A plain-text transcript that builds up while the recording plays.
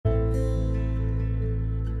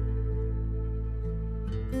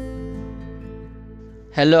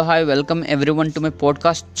Hello, hi, welcome everyone to my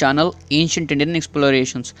podcast channel Ancient Indian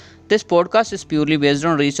Explorations. This podcast is purely based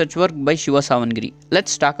on research work by Shiva Savangiri.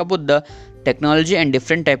 Let's talk about the technology and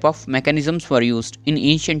different type of mechanisms were used in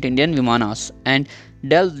ancient Indian Vimanas and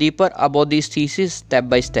delve deeper about these theses step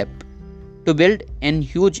by step. To build an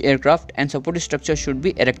huge aircraft and supporting structure should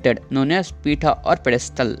be erected, known as pita or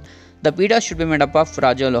pedestal. The pita should be made up of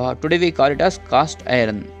Raja Loha. Today we call it as cast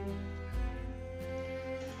iron.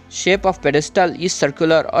 Shape of pedestal is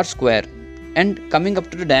circular or square, and coming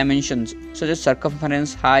up to the dimensions such as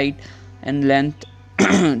circumference, height and length,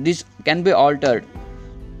 this can be altered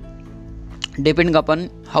depending upon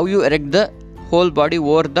how you erect the whole body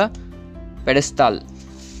over the pedestal.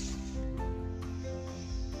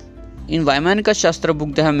 In Vaimanika Shastra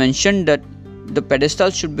book they have mentioned that the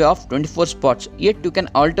pedestal should be of 24 spots, yet you can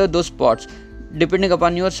alter those spots depending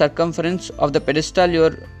upon your circumference of the pedestal you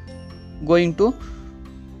are going to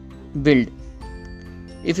build.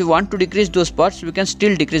 If you want to decrease those spots, we can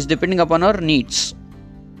still decrease depending upon our needs.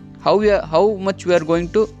 How we are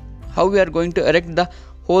going to erect the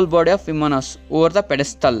whole body of Vimanas over the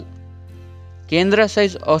pedestal. Kendra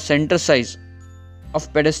size or center size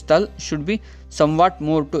of pedestal should be somewhat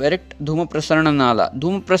more to erect Dhuma Prasarana Nala.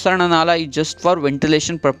 Dhuma Prasarana Nala is just for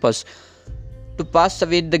ventilation purpose, to pass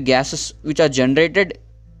away the gases which are generated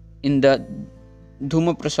in the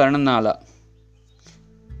Dhuma Prasarana Nala.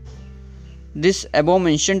 This above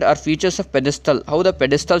mentioned are features of pedestal, how the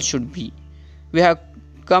pedestal should be. We have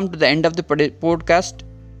come to the end of the podcast,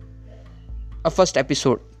 a first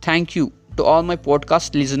episode. Thank you to all my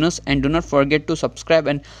podcast listeners, and do not forget to subscribe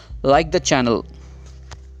and like the channel.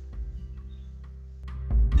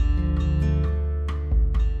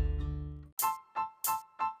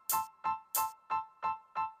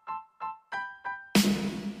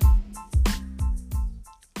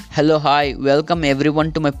 Hello, hi, welcome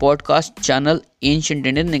everyone to my podcast channel Ancient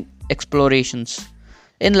Indian Explorations.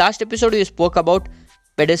 In last episode we spoke about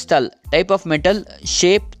pedestal, type of metal,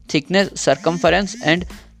 shape, thickness, circumference and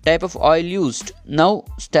type of oil used. Now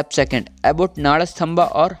step second, about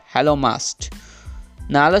Nalastamba or hollow mast.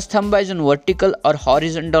 Nalastamba is a vertical or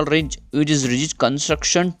horizontal ridge which is rigid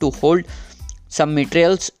construction to hold some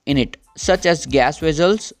materials in it, such as gas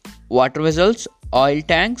vessels, water vessels, oil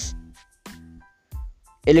tanks,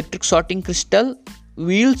 electric sorting crystal,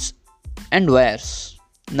 wheels and wires.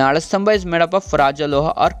 Nalastamba is made up of Raja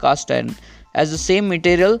Loha or cast iron, as the same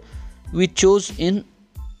material we chose in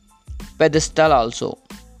pedestal also,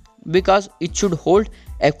 because it should hold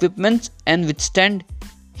equipments and withstand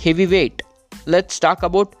heavy weight. Let's talk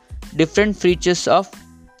about different features of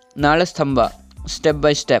Nalastamba step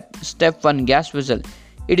by step. Step 1, gas vessel.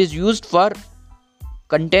 It is used for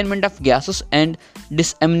containment of gases and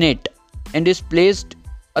disseminate, and is placed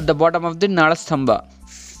at the bottom of the Nalastamba.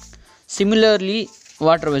 Similarly,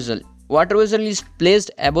 water vessel. Water vessel is placed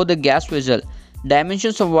above the gas vessel.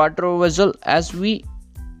 Dimensions of water vessel as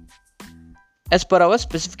per our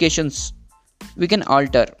specifications we can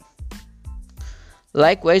alter.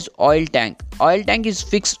 Likewise, oil tank. Oil tank is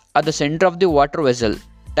fixed at the center of the water vessel.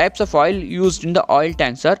 Types of oil used in the oil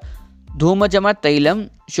tanks are Dhumajama Tailam,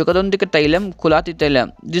 Shukadondika Tailam, Kulati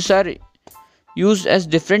Tailam. These are used as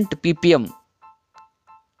different ppm.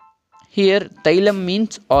 Here Tailam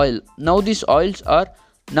means oil. Now these oils are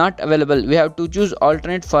not available. We have to choose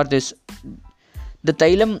alternate for this. The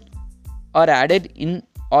Tailam are added in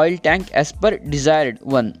oil tank as per desired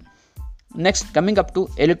one. Next, coming up to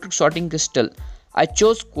electric sorting crystal. I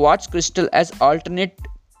chose quartz crystal as alternate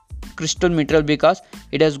crystal material because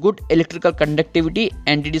it has good electrical conductivity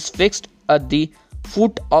and it is fixed at the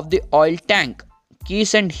foot of the oil tank.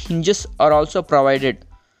 Keys and hinges are also provided.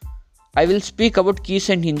 I will speak about keys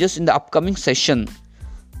and hinges in the upcoming session.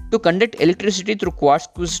 To conduct electricity through quartz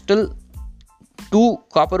crystal, 2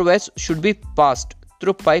 copper wires should be passed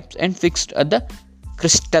through pipes and fixed at the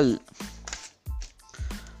crystal.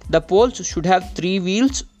 The poles should have 3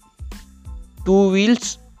 wheels. 2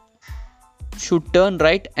 wheels should turn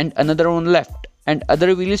right and another one left, and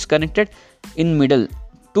other wheel is connected in middle.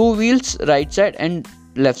 2 wheels right side and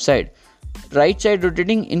left side. Right side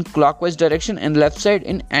rotating in clockwise direction and left side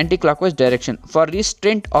in anti-clockwise direction. For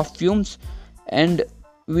restraint of fumes, and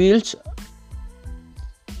wheels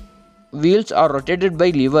are rotated by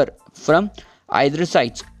lever from either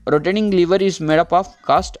sides. Rotating lever is made up of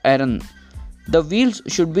cast iron. The wheels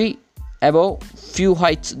should be above few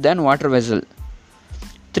heights than water vessel.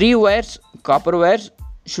 3 wires, copper wires,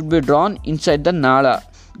 should be drawn inside the nala.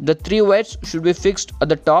 The 3 wires should be fixed at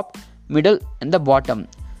the top, middle and the bottom.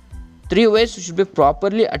 3 wires should be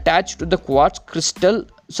properly attached to the quartz crystal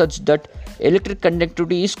such that electric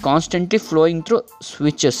conductivity is constantly flowing through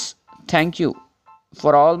switches. Thank you.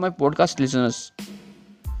 for all my podcast listeners.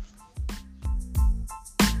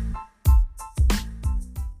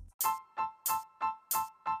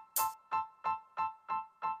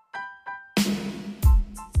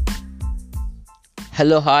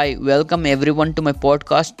 Hello, hi, welcome everyone to my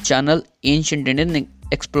podcast channel Ancient Indian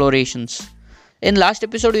Explorations. In last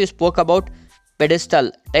episode, we spoke about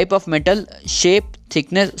pedestal, type of metal, shape,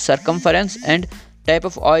 thickness, circumference, and type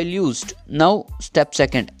of oil used. Now, step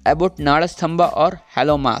second about Nalastamba or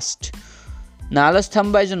halo mast.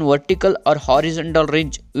 Nalastamba is a vertical or horizontal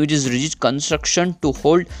ridge which is rigid construction to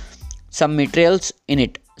hold some materials in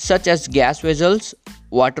it, such as gas vessels,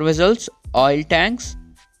 water vessels, oil tanks,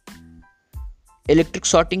 electric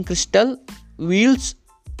sorting crystal, wheels,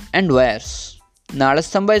 and wires.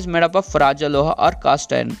 Nalastamba is made up of Raja Loha or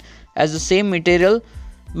cast iron, as the same material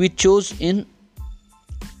we chose in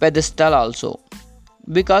pedestal also,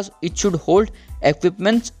 because it should hold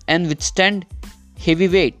equipments and withstand heavy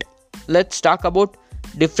weight. Let's talk about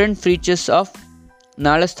different features of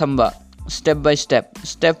Nalastamba step by step.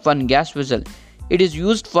 Step 1, gas vessel. It is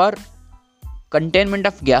used for containment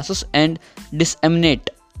of gases and disseminate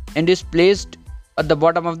and is placed at the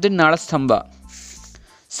bottom of the Nalastamba.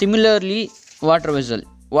 Similarly, water vessel.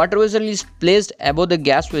 Water vessel is placed above the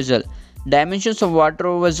gas vessel. Dimensions of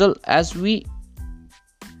water vessel as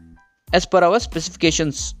per our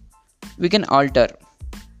specifications we can alter.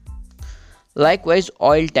 Likewise,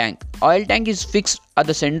 oil tank. Oil tank is fixed at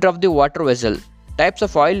the center of the water vessel. Types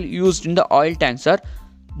of oil used in the oil tanks are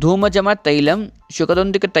Dhumajama Tailam,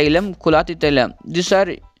 Shukadondika Tailam, Kulati Tailam. These are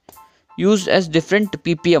used as different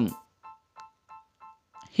ppm.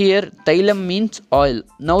 Here, Tailam means oil.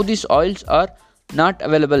 Now these oils are not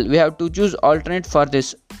available. We have to choose alternate for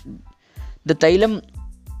this. The Tailam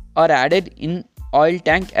are added in oil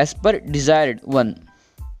tank as per desired one.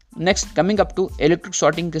 Next, coming up to electric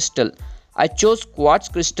sorting crystal. I chose quartz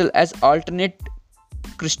crystal as alternate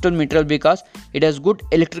crystal material because it has good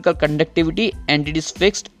electrical conductivity and it is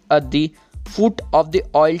fixed at the foot of the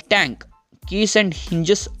oil tank. Keys and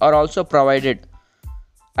hinges are also provided.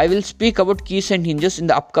 I will speak about keys and hinges in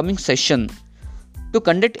the upcoming session. To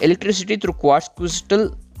conduct electricity through quartz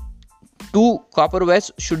crystal, 2 copper wires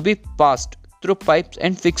should be passed through pipes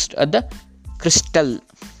and fixed at the crystal.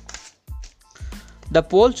 The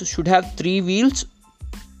poles should have 3 wheels.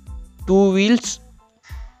 2 wheels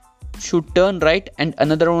should turn right and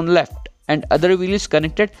another one left, and other wheel is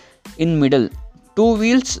connected in middle. 2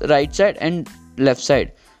 wheels right side and left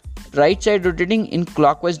side. Right side rotating in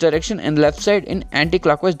clockwise direction and left side in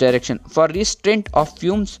anti-clockwise direction. For restraint of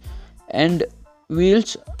fumes and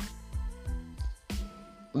wheels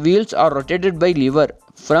are rotated by lever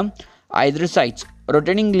from either sides.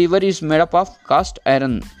 Rotating lever is made up of cast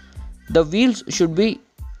iron. The wheels should be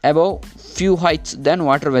above few heights than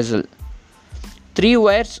water vessel. 3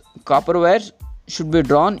 wires, copper wires, should be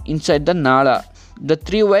drawn inside the nala. The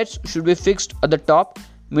 3 wires should be fixed at the top,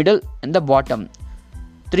 middle, and the bottom.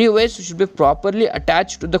 3 wires should be properly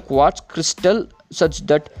attached to the quartz crystal such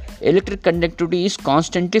that electric conductivity is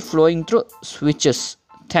constantly flowing through switches.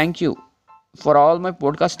 Thank you for all my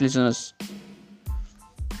podcast listeners.